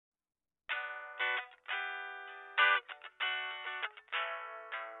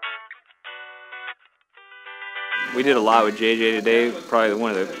We did a lot with JJ today. Probably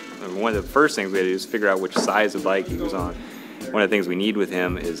one of the first things we had to do is figure out which size of bike he was on. One of the things we need with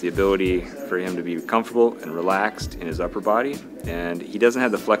him is the ability for him to be comfortable and relaxed in his upper body, and he doesn't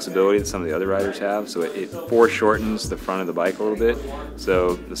have the flexibility that some of the other riders have, so it foreshortens the front of the bike a little bit.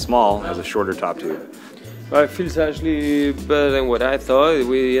 So the small has a shorter top tube. Well, it feels actually better than what I thought.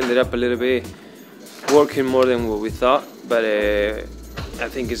 We ended up a little bit working more than what we thought, but I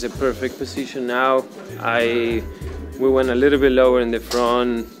think it's a perfect position now. We went a little bit lower in the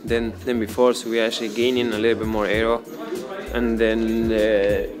front than before, so we're actually gaining a little bit more aero. And then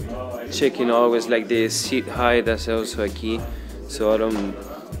checking always like the seat height, that's also a key. So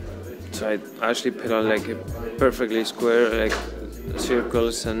I actually put on like a perfectly square like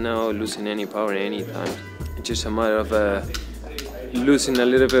circles and not losing any power any time. It's just a matter of losing a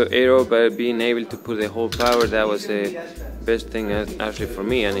little bit of aero, but being able to put the whole power. That was the best thing actually for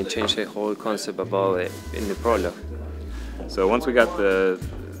me, and it changed the whole concept about it in the prologue. So once we got the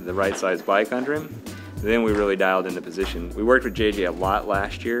right size bike under him, then we really dialed in the position. We worked with JJ a lot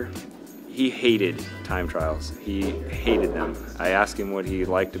last year. He hated time trials. He hated them. I asked him what he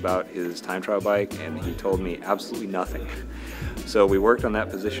liked about his time trial bike, and he told me absolutely nothing. So we worked on that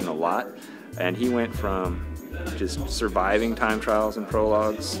position a lot, and he went from just surviving time trials and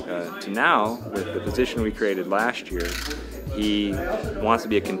prologues to now, with the position we created last year, he wants to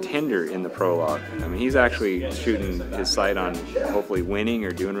be a contender in the prologue. I mean, he's actually shooting his sight on hopefully winning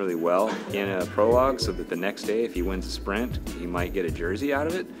or doing really well in a prologue, so that the next day, if he wins a sprint, he might get a jersey out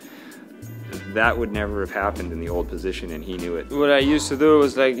of it. That would never have happened in the old position, and he knew it. What I used to do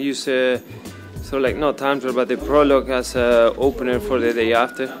was like use sort of like not time trial, but the prologue as an opener for the day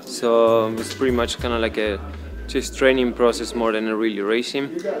after. So it's pretty much kind of like a just training process more than a really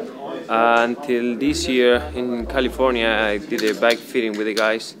racing. Until this year in California, I did a bike fitting with the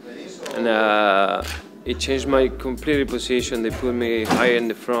guys, and it changed my complete position. They put me higher in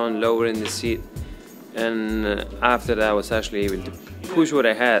the front, lower in the seat, and after that I was actually able to push what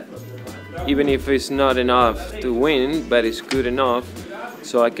I had, even if it's not enough to win, but it's good enough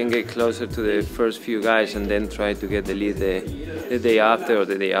so I can get closer to the first few guys and then try to get the lead the day after or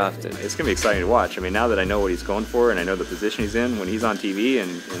the day after. It's going to be exciting to watch. I mean, now that I know what he's going for and I know the position he's in, when he's on TV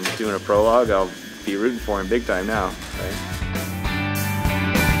and doing a prologue, I'll be rooting for him big time now. Right?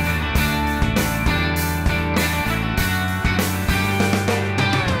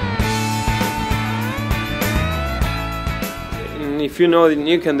 If you know that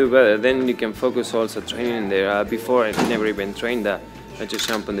you can do better, then you can focus also training there. Before I never even trained that. I just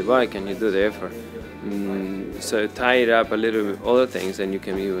jump on the bike and you do the effort. So tie it up a little with other things, and you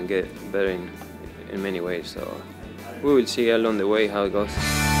can even get better in many ways. So we will see along the way how it goes.